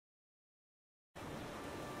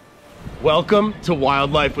Welcome to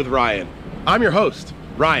Wildlife with Ryan. I'm your host,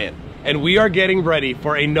 Ryan, and we are getting ready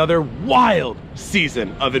for another wild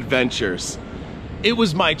season of adventures. It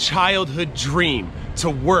was my childhood dream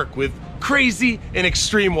to work with crazy and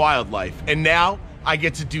extreme wildlife, and now I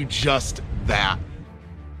get to do just that.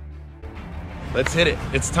 Let's hit it.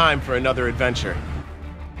 It's time for another adventure.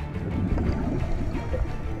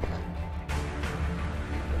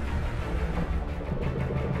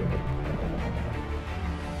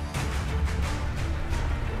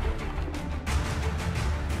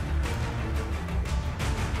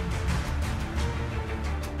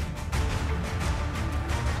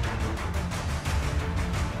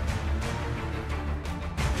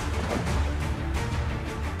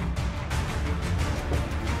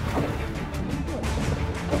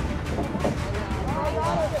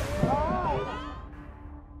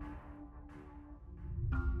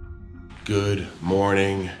 Good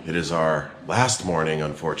morning. It is our last morning,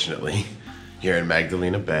 unfortunately, here in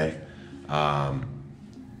Magdalena Bay.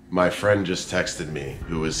 My friend just texted me,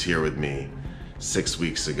 who was here with me 6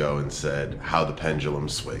 weeks ago, and said how the pendulum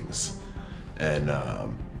swings. And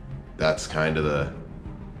that's kind of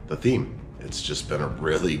the theme. It's just been a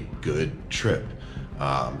really good trip.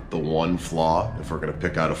 The one flaw, if we're gonna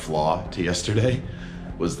pick out a flaw to yesterday,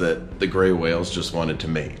 was that the gray whales just wanted to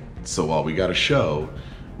mate. So while we got a show,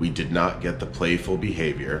 we did not get the playful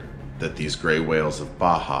behavior that these gray whales of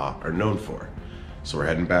Baja are known for. So we're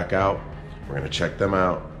heading back out, we're gonna check them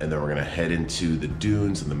out, and then we're gonna head into the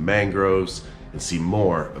dunes and the mangroves and see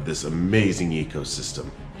more of this amazing ecosystem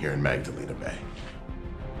here in Magdalena Bay.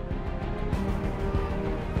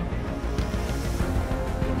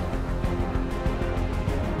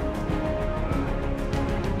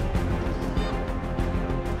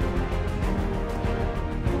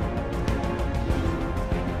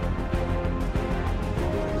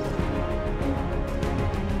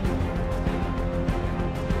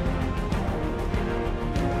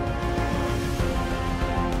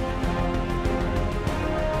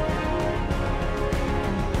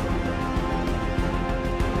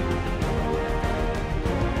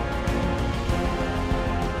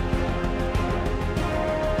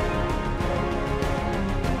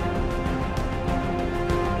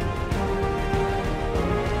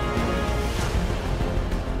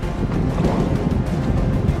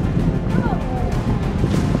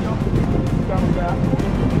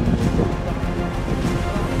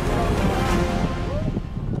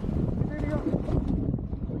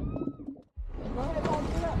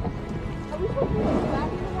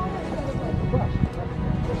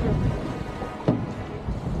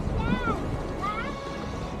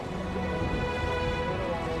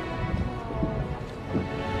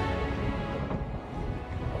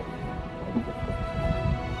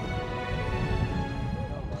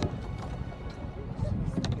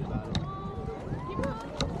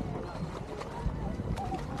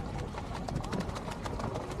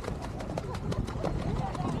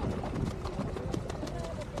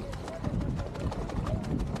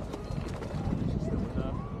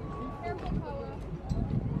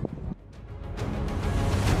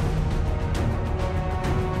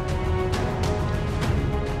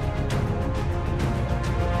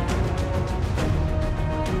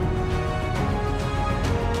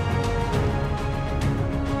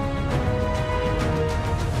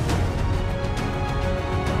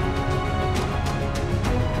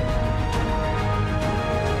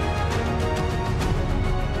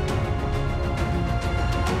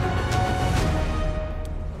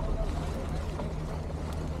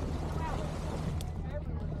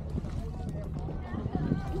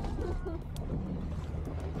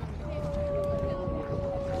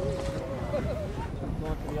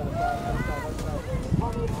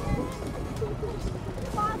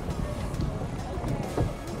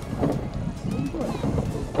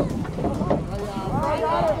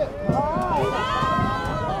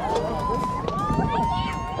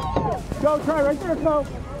 Go, try right there, Go.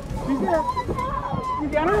 She's there. You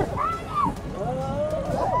got her?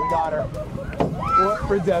 We got her. What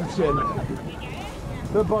redemption.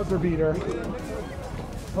 The buzzer beater.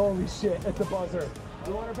 Holy shit, it's a buzzer.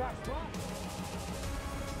 You want her back?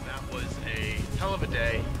 That was a hell of a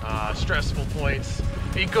day. Stressful points.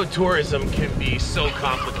 Ecotourism can be so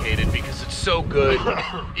complicated because it's so good.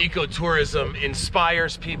 Ecotourism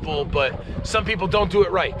inspires people, but some people don't do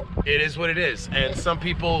it right. It is what it is. And some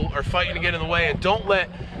people are fighting to get in the way, and don't let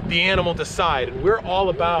the animal decide. And we're all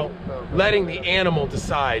about letting the animal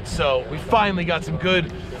decide. So we finally got some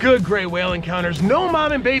good gray whale encounters. No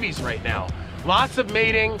mom and babies right now. Lots of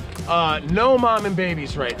mating, no mom and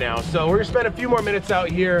babies right now. So we're gonna spend a few more minutes out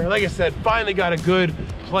here. Like I said, finally got a good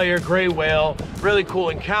player gray whale, really cool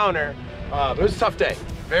encounter. But it was a tough day,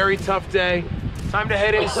 very tough day. Time to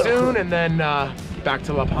head in soon and then back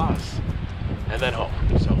to La Paz and then home.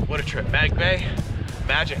 So what a trip. Mag Bay,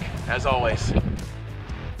 magic as always.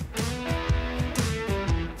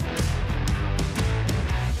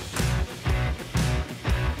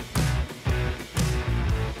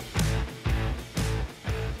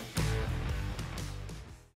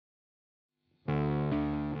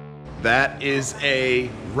 That is a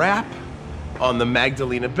wrap on the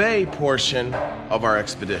Magdalena Bay portion of our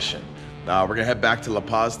expedition. We're gonna head back to La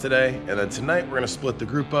Paz today, and then tonight we're gonna split the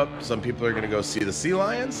group up. Some people are gonna go see the sea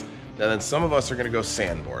lions, and then some of us are gonna go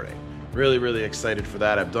sandboarding. Really, really excited for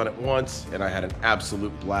that. I've done it once, and I had an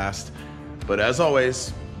absolute blast. But as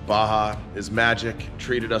always, Baja is magic,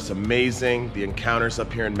 treated us amazing. The encounters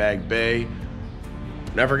up here in Mag Bay,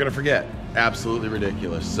 never gonna forget. Absolutely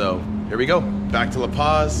ridiculous. So here we go, back to La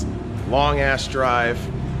Paz. Long ass drive,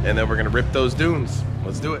 and then we're gonna rip those dunes.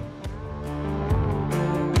 Let's do it.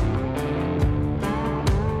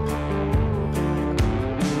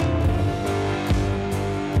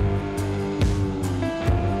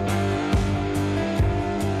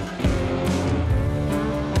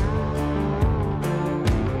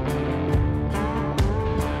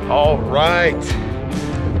 All right,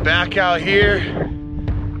 back out here,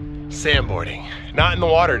 sandboarding. Not in the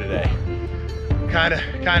water today. Kind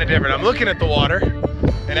of different. I'm looking at the water,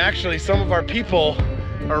 and actually some of our people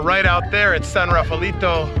are right out there at San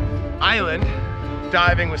Rafaelito Island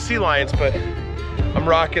diving with sea lions, but I'm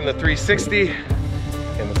rocking the 360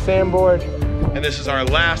 and the sandboard, and this is our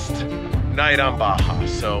last night on Baja.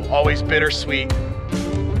 So always bittersweet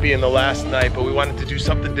being the last night, but we wanted to do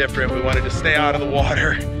something different. We wanted to stay out of the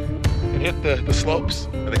water and hit the slopes.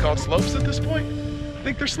 Are they called slopes at this point? I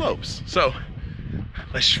think they're slopes. So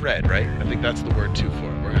let's shred, right? I think that's the word too for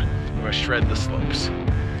it. We're gonna shred the slopes.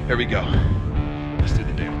 Here we go. Let's do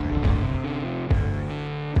the damn thing.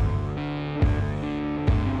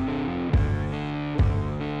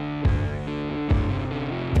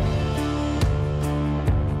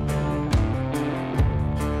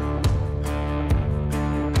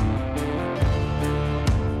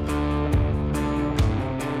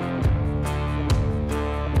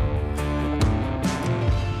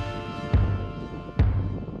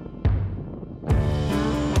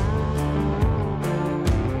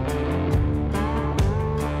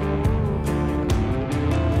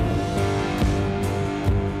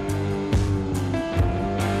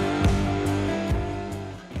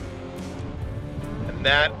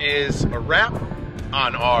 That is a wrap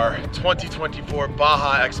on our 2024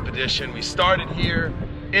 Baja expedition. We started here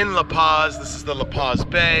in La Paz. This is the La Paz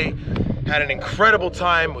Bay. Had an incredible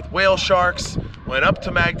time with whale sharks. Went up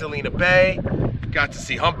to Magdalena Bay. Got to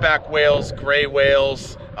see humpback whales, gray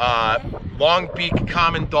whales, long beak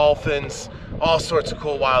common dolphins, all sorts of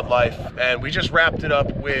cool wildlife. And we just wrapped it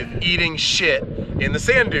up with eating shit in the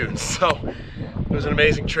sand dunes. So it was an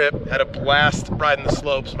amazing trip. Had a blast riding the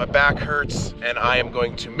slopes. My back hurts, and I am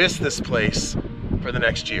going to miss this place for the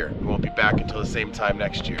next year. We won't be back until the same time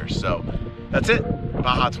next year. So that's it.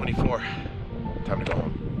 Baja 24. Time to go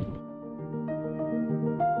home.